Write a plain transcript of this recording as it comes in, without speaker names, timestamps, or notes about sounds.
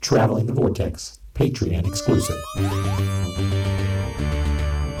Traveling the Vortex, Patreon exclusive.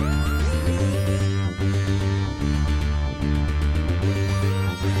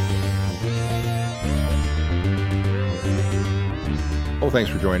 Well,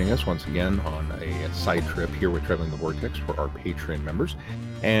 thanks for joining us once again on a side trip here with Traveling the Vortex for our Patreon members.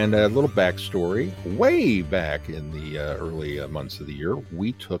 And a little backstory. Way back in the early months of the year,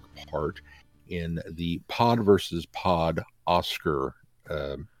 we took part in the Pod versus Pod Oscar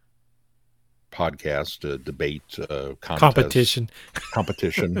podcast debate contest,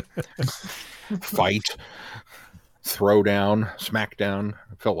 competition fight, throwdown, smackdown.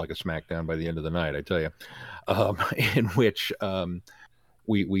 It felt like a smackdown by the end of the night, I tell you, in which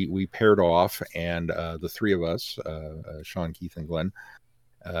we paired off, and the three of us, Sean, Keith, and Glenn,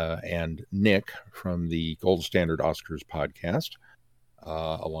 and Nick from the Gold Standard Oscars podcast,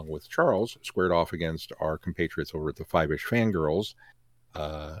 along with Charles, squared off against our compatriots over at the Five-ish Fangirls,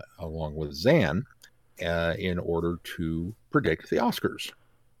 along with Zan, in order to predict the Oscars.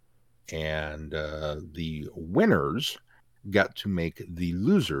 And the winners got to make the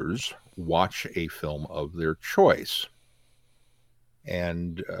losers watch a film of their choice.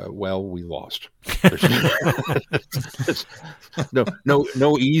 And well, we lost.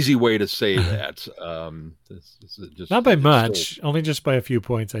 no easy way to say that. Just, not by much, only just by a few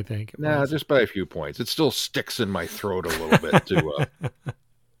points, I think. Just by a few points. It still sticks in my throat a little bit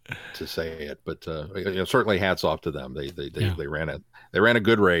to say it, but certainly hats off to them. They ran a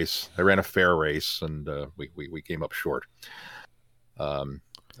good race. They ran a fair race, and we came up short. Of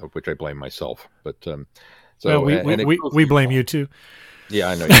which I blame myself, but. So well, we blame you too. Yeah,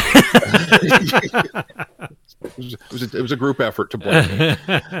 I know. It was a group effort to blame me.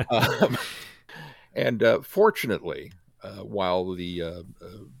 And fortunately, while the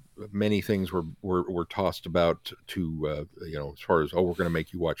many things were tossed about to as far as, we're going to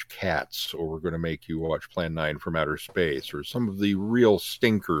make you watch Cats, or we're going to make you watch Plan 9 from Outer Space, or some of the real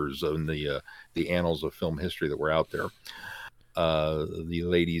stinkers in the annals of film history that were out there, the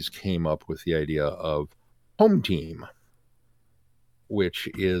ladies came up with the idea of Home Team, which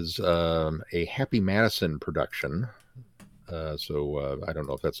is a Happy Madison production. So I don't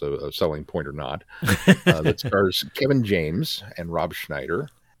know if that's a selling point or not. That stars Kevin James and Rob Schneider.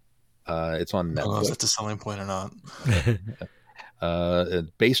 It's on Netflix. I don't know if that's a selling point or not.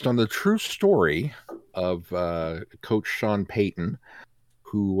 Based on the true story of Coach Sean Payton,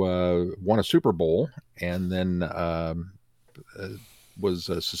 who won a Super Bowl and then was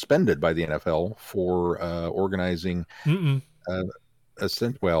suspended by the NFL for organizing for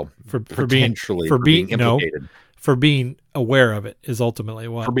being aware of it is ultimately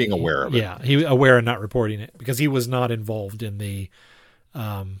what for being aware of it. Yeah, he aware and not reporting it, because he was not involved in the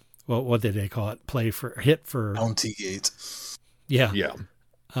what did they call it? Hit for Bountygate. Yeah. Yeah.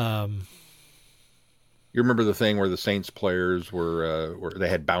 You remember the thing where the Saints players where they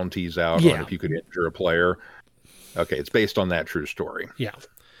had bounties out on if you could injure a player? Okay, it's based on that true story. Yeah.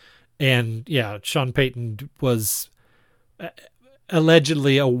 And Sean Payton was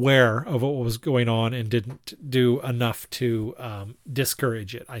allegedly aware of what was going on and didn't do enough to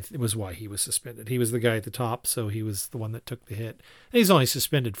discourage it. It was why he was suspended. He was the guy at the top, so he was the one that took the hit. And he's only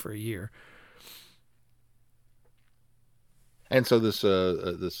suspended for a year. And so this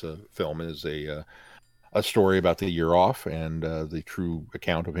film is a story about the year off and the true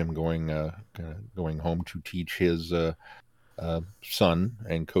account of him going home to teach his son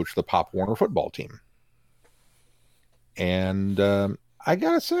and coach the Pop Warner football team. And I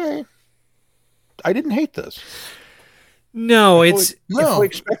gotta say, I didn't hate this. No, I fully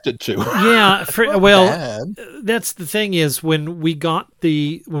expected to. Yeah, that's the thing is when we got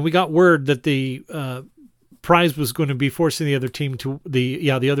word that the prize was going to be forcing the other team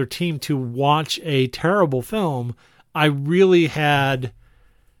to watch a terrible film, I really had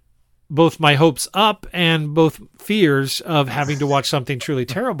both my hopes up and both fears of having to watch something truly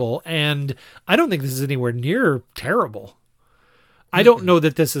terrible. And I don't think this is anywhere near terrible. I don't know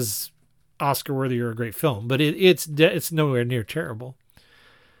that this is Oscar worthy or a great film, but it's nowhere near terrible.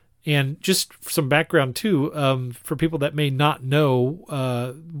 And just some background too, for people that may not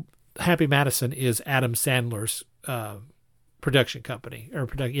know, Happy Madison is Adam Sandler's production company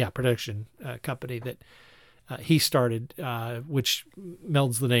company that he started, which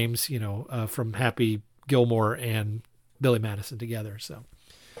melds the names, from Happy Gilmore and Billy Madison together. So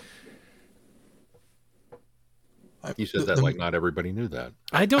you said that like not everybody knew that.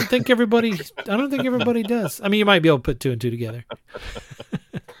 I don't think everybody does. I mean, you might be able to put two and two together.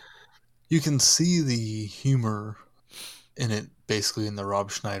 You can see the humor in it, basically in the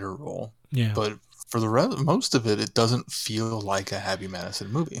Rob Schneider role. Yeah. But for the most of it, it doesn't feel like a Happy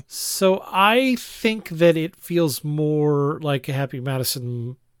Madison movie. So I think that it feels more like a Happy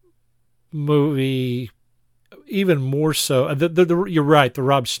Madison movie, even more so. You're right. The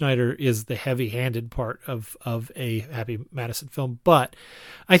Rob Schneider is the heavy-handed part of a Happy Madison film, but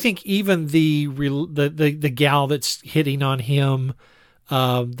I think even the gal that's hitting on him,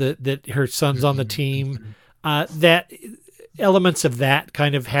 that her son's on the team, that elements of that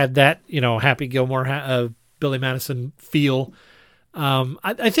kind of had that, Happy Gilmore, Billy Madison feel.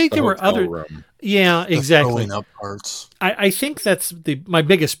 I think there were other room. Yeah, exactly. Up parts. I think that's my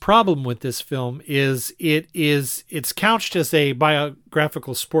biggest problem with this film is it's couched as a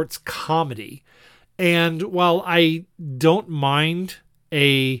biographical sports comedy, and while I don't mind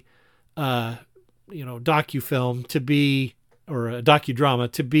a docufilm to be, or a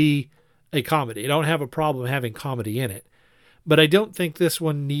docudrama to be, a comedy, I don't have a problem having comedy in it, but I don't think this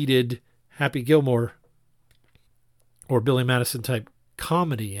one needed Happy Gilmore or Billy Madison type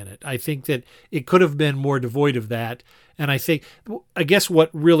comedy in it. I think that it could have been more devoid of that. And I guess what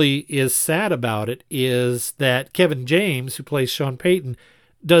really is sad about it is that Kevin James, who plays Sean Payton,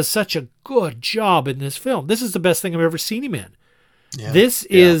 does such a good job in this film. This is the best thing I've ever seen him in. Yeah. This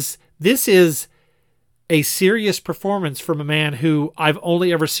is a serious performance from a man who I've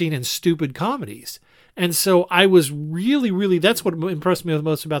only ever seen in stupid comedies. And so I was really, really, that's what impressed me the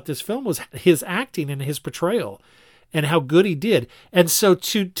most about this film, was his acting and his portrayal and how good he did. And so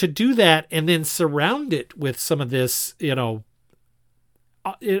to do that and then surround it with some of this, it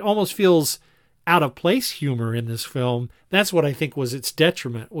almost feels out of place humor in this film. That's what I think was its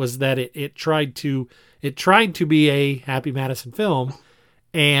detriment, was that it tried to be a Happy Madison film,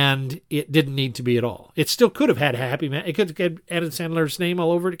 and it didn't need to be at all. It still could have had it could have had Adam Sandler's name all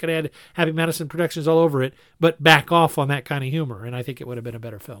over it. It could have had Happy Madison Productions all over it, but back off on that kind of humor, and I think it would have been a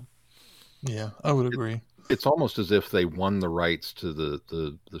better film. Yeah, I would agree. It's almost as if they won the rights to the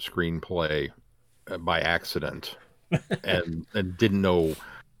screenplay by accident and didn't know,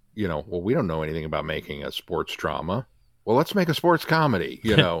 well, we don't know anything about making a sports drama. Well, let's make a sports comedy.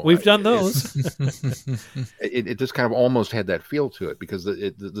 We've done those. It just kind of almost had that feel to it, because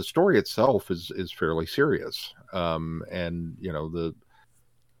the story itself is fairly serious. It's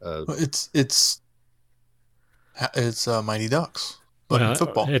Mighty Ducks, but in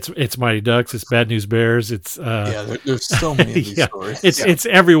football. It's Mighty Ducks. It's Bad News Bears. It's there's so many of these stories. It's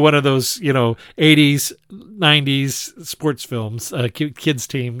every one of those 80s, 90s sports films, kids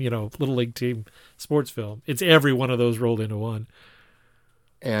team, little league team sports film. It's every one of those rolled into one.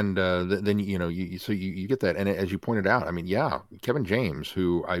 And then you get that, and as you pointed out, Kevin James,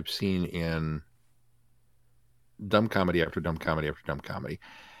 who I've seen in dumb comedy after dumb comedy after dumb comedy,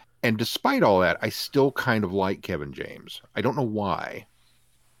 and despite all that, I still kind of like Kevin James. I don't know why,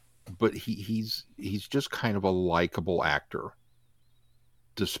 but he's just kind of a likable actor,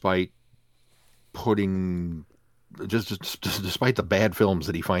 despite despite the bad films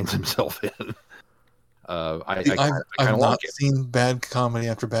that he finds himself in. I've not seen bad comedy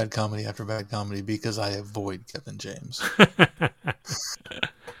after bad comedy after bad comedy because I avoid Kevin James.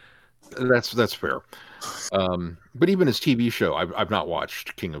 That's fair. But even his TV show, I've not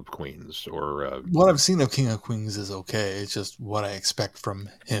watched King of Queens or what I've seen of King of Queens is okay. It's just what I expect from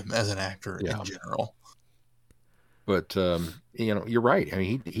him as an actor in general. But you're right. I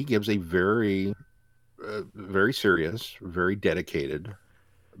mean, he gives a very, very serious, very dedicated,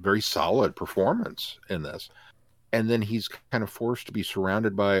 very solid performance in this. And then he's kind of forced to be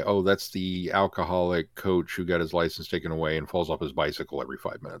surrounded by, that's the alcoholic coach who got his license taken away and falls off his bicycle every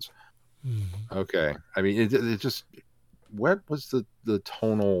 5 minutes. Mm-hmm. Okay. I mean, it just, what was the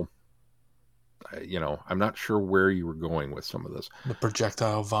tonal, I'm not sure where you were going with some of this. The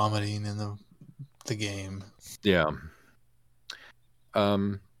projectile vomiting in the game. Yeah.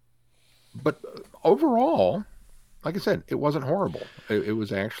 But overall, like I said, it wasn't horrible. It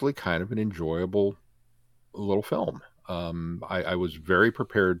was actually kind of an enjoyable little film. I was very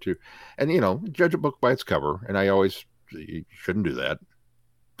prepared to, and judge a book by its cover. And you shouldn't do that.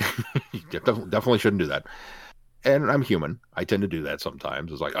 You definitely shouldn't do that. And I'm human. I tend to do that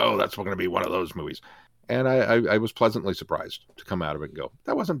sometimes. It's like, that's going to be one of those movies. And I was pleasantly surprised to come out of it and go,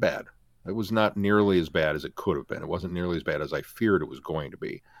 that wasn't bad. It was not nearly as bad as it could have been. It wasn't nearly as bad as I feared it was going to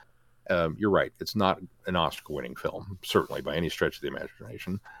be. You're right. It's not an Oscar-winning film, certainly by any stretch of the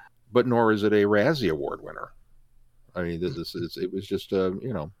imagination, but nor is it a Razzie Award winner. I mean, it was just, there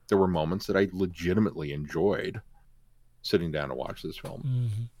were moments that I legitimately enjoyed sitting down to watch this film,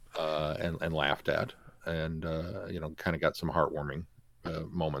 and laughed at, and kind of got some heartwarming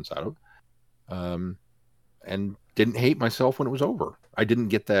moments out of. and didn't hate myself when it was over. I didn't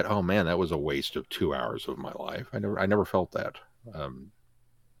get that, oh man, that was a waste of 2 hours of my life. I never felt that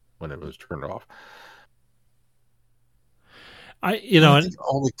when it was turned off. I think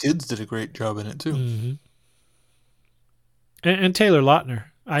all the kids did a great job in it too. Mm-hmm. And Taylor Lautner.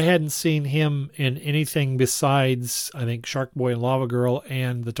 I hadn't seen him in anything besides, I think, Shark Boy and Lava Girl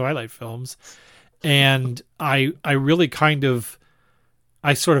and the Twilight films. And I really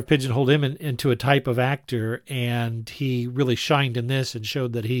I sort of pigeonholed him into a type of actor, and he really shined in this and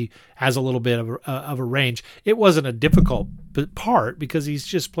showed that he has a little bit of a range. It wasn't a difficult part because he's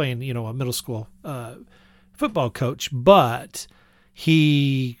just playing, a middle school football coach, but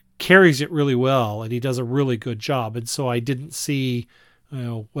he carries it really well and he does a really good job. And so I didn't see,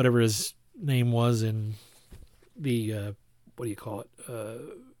 whatever his name was in the,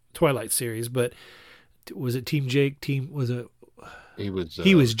 Twilight series, but was it Team Jake? He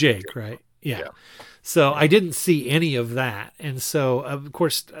was Jake, right? Yeah. So I didn't see any of that. And so, of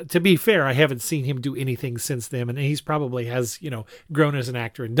course, to be fair, I haven't seen him do anything since then. And he's probably has, grown as an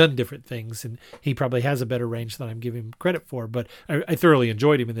actor and done different things. And he probably has a better range than I'm giving him credit for. But I thoroughly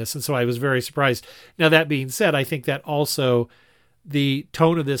enjoyed him in this. And so I was very surprised. Now, that being said, I think that also the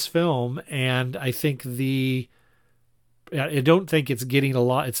tone of this film, and I think I don't think it's getting a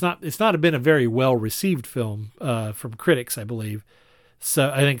lot. It's not been a very well received film from critics, I believe.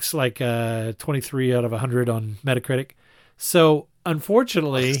 So I think it's like 23 out of 100 on Metacritic. So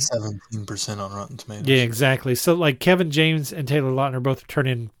unfortunately, 17% on Rotten Tomatoes. Yeah, exactly. So like Kevin James and Taylor Lautner both turn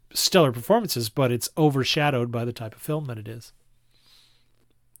in stellar performances, but it's overshadowed by the type of film that it is.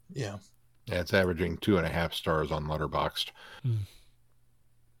 Yeah. Yeah, it's averaging 2.5 stars on Letterboxd.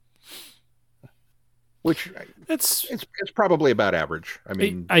 Which it's probably about average. I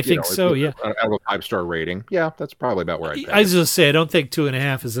mean, I think so. Yeah, out of a 5-star rating. Yeah, that's probably about where I was just say I don't think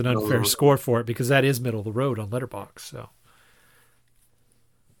 2.5 is an unfair score for it because that is middle of the road on Letterboxd. So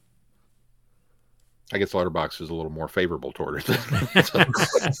I guess Letterboxd is a little more favorable toward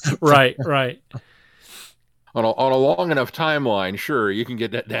it. Right. On a long enough timeline, sure, you can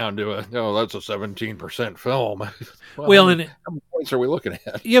get that down to that's a 17% film. Well, and how many points are we looking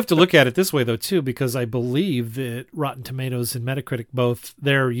at? You have to look at it this way, though, too, because I believe that Rotten Tomatoes and Metacritic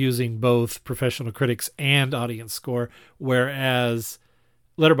they're using both professional critics and audience score, whereas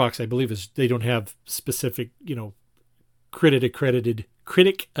Letterboxd, I believe, they don't have specific, critic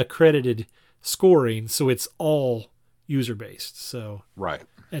accredited scoring, so it's all user based. So right.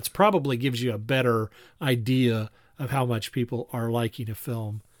 It probably gives you a better idea of how much people are liking a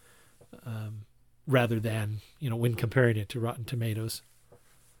film rather than, when comparing it to Rotten Tomatoes.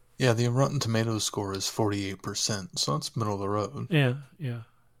 Yeah, the Rotten Tomatoes score is 48%, so it's middle of the road. Yeah.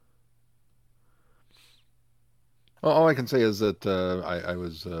 Well, all I can say is that I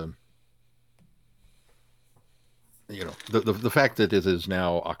was, the fact that it is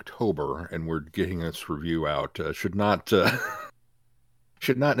now October and we're getting this review out should not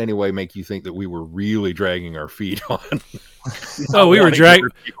in any way make you think that we were really dragging our feet on. We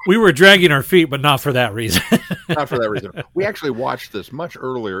were dragging our feet, but not for that reason. Not for that reason. We actually watched this much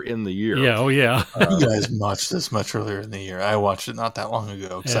earlier in the year. Yeah. Oh, yeah. You guys watched this much earlier in the year. I watched it not that long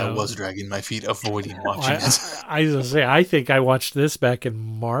ago because I was dragging my feet, avoiding watching it. I was going to say, I think I watched this back in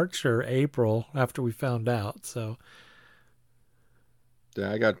March or April after we found out. So.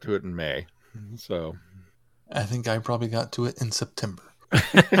 Yeah, I got to it in May. So. I think I probably got to it in September.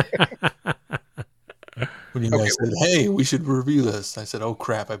 When you guys said, "Hey, we should review this," I said, "Oh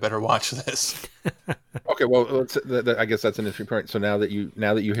crap, I better watch this." Okay, well, I guess that's an interesting point. So now that you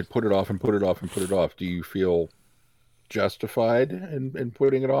had put it off, do you feel justified in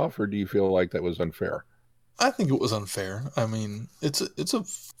putting it off, or do you feel like that was unfair? I think it was unfair. I mean, it's a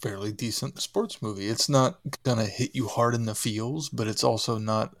fairly decent sports movie. It's not gonna hit you hard in the feels, but it's also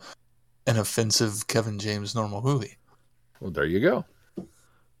not an offensive Kevin James normal movie. Well, there you go.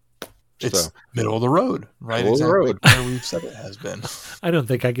 It's middle of the road, right? Middle of the road. Where we've said it has been. I don't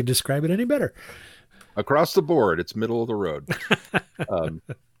think I could describe it any better. Across the board, it's middle of the road.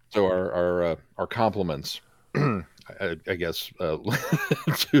 So our compliments, I guess,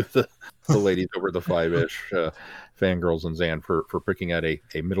 to the ladies over the 5-ish fangirls and Zan for picking out a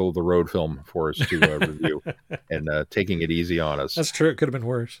middle of the road film for us to review and taking it easy on us. That's true. It could have been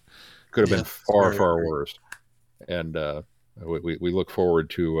worse. Could have been far worse. And we look forward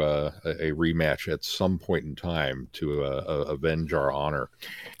to a rematch at some point in time to avenge our honor.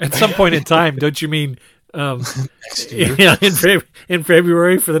 At some point in time, don't you mean next year? Yeah, in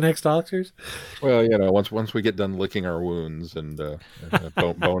February for the next Oscars? Well, once we get done licking our wounds and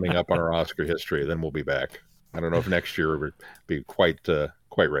boning up on our Oscar history, then we'll be back. I don't know if next year we'll be quite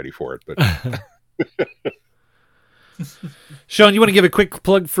ready for it, but Sean, you want to give a quick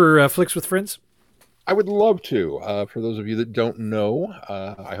plug for Flicks with Friends? I would love to. For those of you that don't know,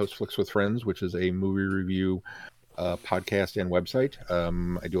 I host Flicks with Friends, which is a movie review podcast and website.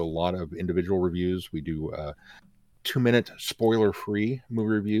 I do a lot of individual reviews. We do 2-minute spoiler-free movie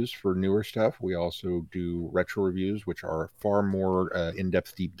reviews for newer stuff. We also do retro reviews, which are far more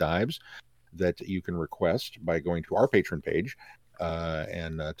in-depth deep dives that you can request by going to our Patreon page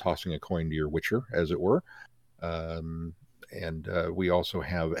and tossing a coin to your Witcher, as it were. And we also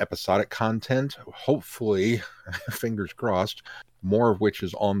have episodic content, hopefully, fingers crossed, more of which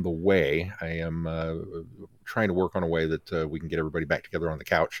is on the way. I am trying to work on a way that we can get everybody back together on the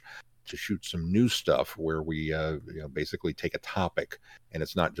couch to shoot some new stuff where we basically take a topic, and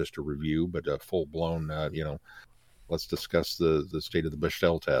it's not just a review, but a full-blown, let's discuss the state of the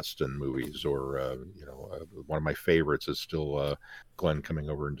Bechdel test in movies, or, one of my favorites is still Glenn coming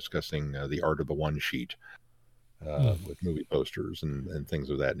over and discussing the art of the one sheet. With movie posters and things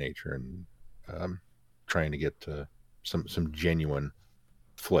of that nature, and trying to get some genuine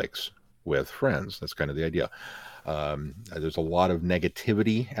flicks with friends. That's kind of the idea. There's a lot of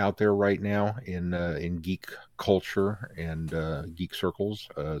negativity out there right now in geek culture and geek circles,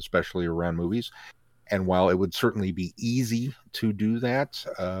 especially around movies. And while it would certainly be easy to do that,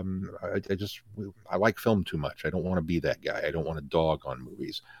 I like film too much. I don't want to be that guy. I don't want to dog on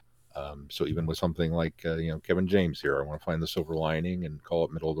movies. So even with something like, Kevin James here, I want to find the silver lining and call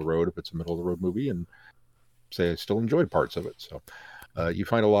it middle of the road if it's a middle of the road movie, and say I still enjoyed parts of it. So you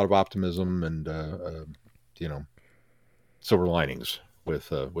find a lot of optimism and, silver linings with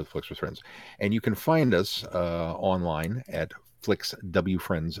Flicks with Friends. And you can find us online at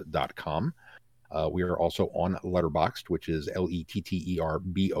flickswfriends.com. We are also on Letterboxd, which is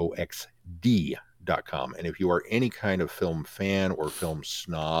LETTERBOXD.com. And if you are any kind of film fan or film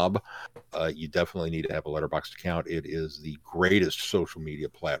snob, you definitely need to have a Letterboxd account. It is the greatest social media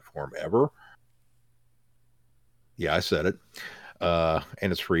platform ever. Yeah, I said it.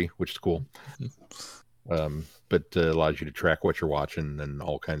 And it's free, which is cool. But allows you to track what you're watching and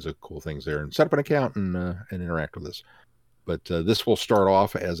all kinds of cool things there, and set up an account and interact with us. But this will start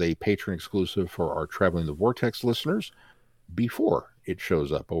off as a Patreon exclusive for our Traveling the Vortex listeners before it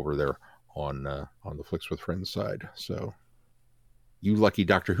shows up over there on the Flicks with Friends side. So you lucky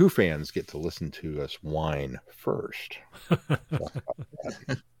Doctor Who fans get to listen to us whine first.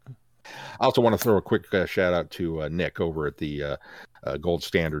 I also want to throw a quick shout out to Nick over at the Gold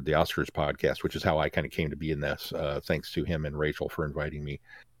Standard, the Oscars podcast, which is how I kind of came to be in this. Thanks to him and Rachel for inviting me,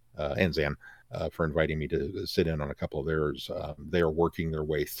 and Zan for inviting me to sit in on a couple of theirs. They are working their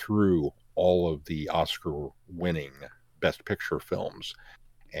way through all of the Oscar-winning Best Picture films,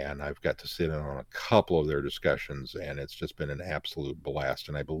 and I've got to sit in on a couple of their discussions, and it's just been an absolute blast.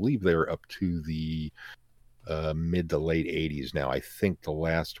 And I believe they're up to the mid to late 80s now. I think the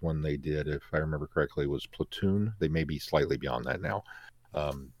last one they did, if I remember correctly, was Platoon. They may be slightly beyond that now.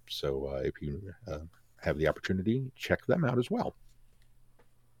 So if you have the opportunity, check them out as well.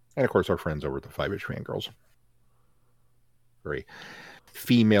 And of course, our friends over at the 5-Ish Fangirls. Very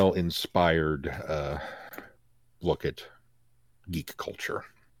female-inspired look at geek culture.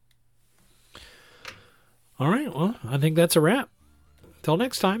 All right. Well, I think that's a wrap. Till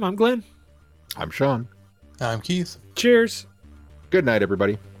next time, I'm Glenn. I'm Sean. I'm Keith. Cheers. Good night,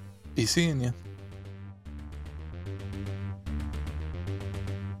 everybody. Be seeing you.